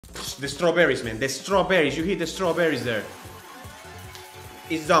The strawberries, man. The strawberries. You hit the strawberries there.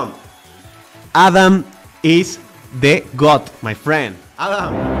 It's done. Adam is the god, my friend.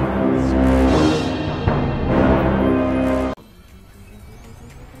 Adam.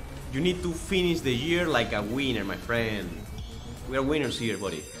 You need to finish the year like a winner, my friend. We are winners here,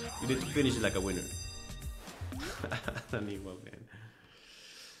 buddy. You need to finish it like a winner. Man.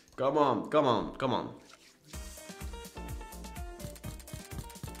 Come on, come on, come on.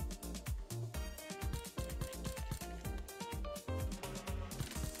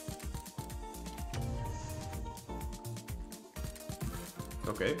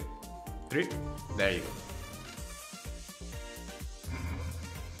 Okay. 3. There you go.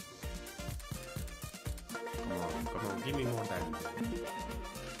 Come on, give me more time.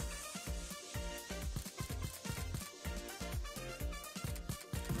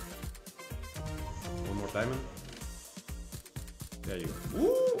 One more diamond. There you go.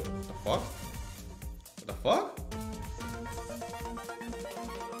 Ooh, what the fuck? What the fuck?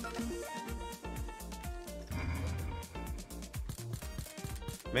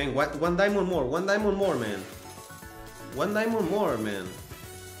 Man, what? One diamond more, man. One diamond more, man.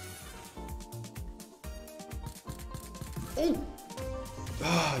 Oh!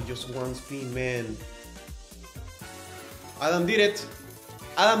 Ah, just one spin, man. Adam did it.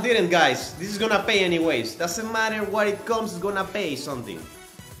 Adam didn't, guys. This is gonna pay anyways. Doesn't matter what it comes, it's gonna pay something.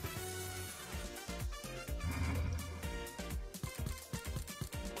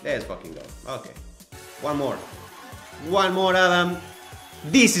 Let's fucking go. Okay. One more. One more, Adam.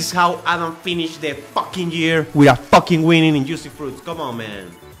 This is how Adam finished the fucking year with a fucking winning in Juicy Fruits. Come on,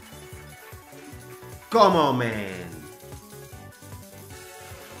 man. Come on, man.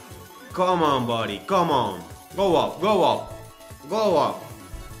 Come on, buddy. Come on. Go up, go up. Go up.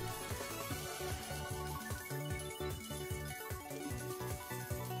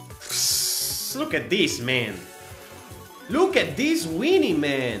 Look at this, man. Look at this winning,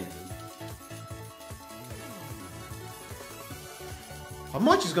 man. How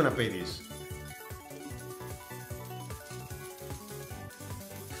much is gonna pay this?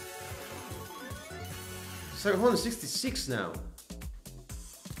 $766 now.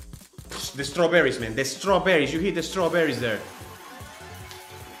 The strawberries, man. The strawberries. You hit the strawberries there.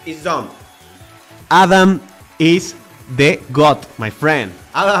 It's done. Adam is the god, my friend.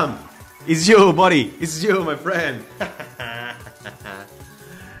 Adam, it's you, buddy. It's you, my friend.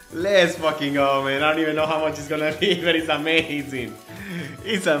 Let's fucking go, man. I don't even know how much it's gonna be, but it's amazing.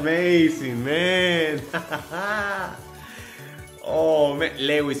 It's amazing, man. Oh, man.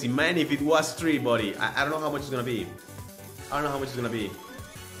 Lewis, man, if it was 3, buddy. I don't know how much it's gonna be. I don't know how much it's gonna be.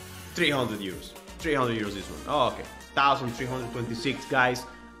 300 euros. 300 euros this one. Oh, okay. 1,326, guys.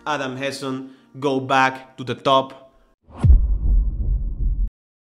 Adam Hesson, go back to the top.